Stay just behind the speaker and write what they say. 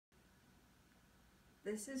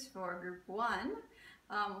This is for group one.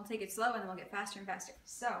 We'll take it slow and then we'll get faster and faster.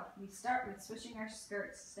 So we start with switching our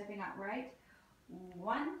skirts, stepping out right.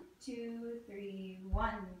 1, 2, 3,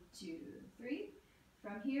 1, 2, 3.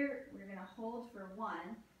 From here, we're going to hold for 1,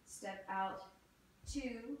 step out,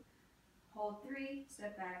 2, hold 3,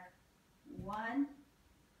 step back, 1,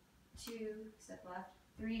 2, step left,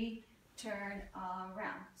 3, turn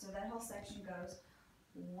around. So that whole section goes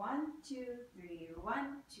 1, 2, 3,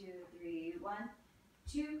 1, 2, 3, 1,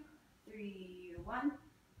 2, 3, 1,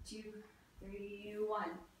 2, 3, 1,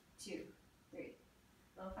 2, 3.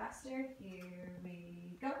 A little faster. Here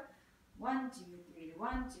we go. 1, 2, 3,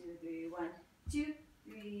 1, 2, 3, 1, 2,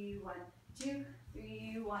 3, 1, 2,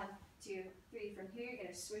 3, 1, 2, 3. From here, you're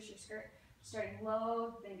going to switch your skirt, starting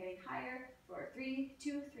low, then getting higher for 3,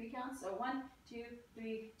 2, 3 counts. So 1, 2,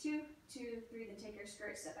 3, 2, 2, 3. Then take your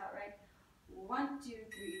skirt, step out right. 1, 2, 3,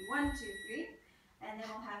 1, 2, 3. And then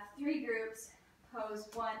we'll have 3 groups. Pose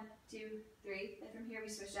 1, 2, 3. Then from here we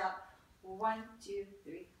switch out 1, 2,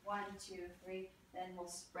 3, 1, 2, 3. Then we'll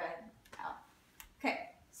spread out. Okay,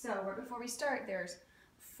 so before we start, there's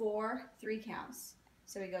 4 3 counts.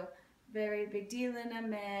 So we go very big deal in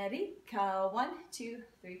America. 1, 2,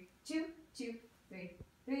 3, 2, 2, 3,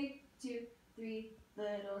 3, 2, 3.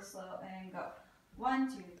 Little slow and go. 1,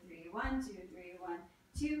 2, 3, 1, 2, 3, 1,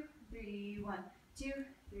 2, 3, 1, 2,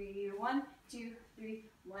 3, 1, 2, 3,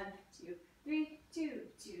 1, 2, 3, 2,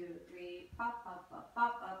 2, 3, pop, pop, pop,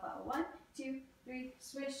 pop, pop, pop, 1, 2, 3,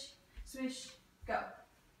 swish, swish, go.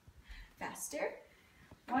 Faster.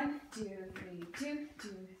 1, 2, 3, 2, 2,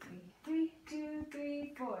 3, 3, 2,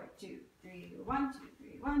 3, 4, 2, 3, 1, 2,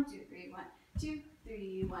 3, 1, 2, 3, 1, 2,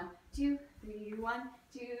 3, 1, 2, 3, 1,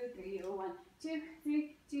 2, 3, 1, 2,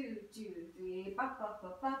 3, 2, 2, 3, pop, pop,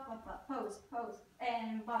 pop, pop, pop, pop, pose, pose,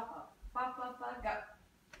 and pop, pop, pop, pop, pop, go.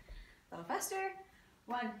 A little faster.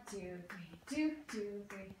 1, 2, 3, 2, 2,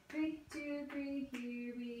 3, 3, 2, 3,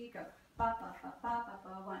 here we go. Ba, ba, ba, ba, ba,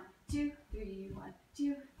 ba, 1, 2, 3, 1,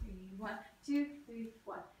 2, 3, 1, 2, 3,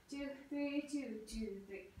 1, 2, 3, 2, 2,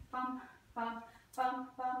 3. Bum, bum, bum,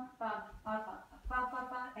 bum, bum, ba, ba, ba, ba, ba,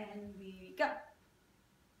 ba, and we go.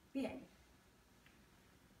 The end.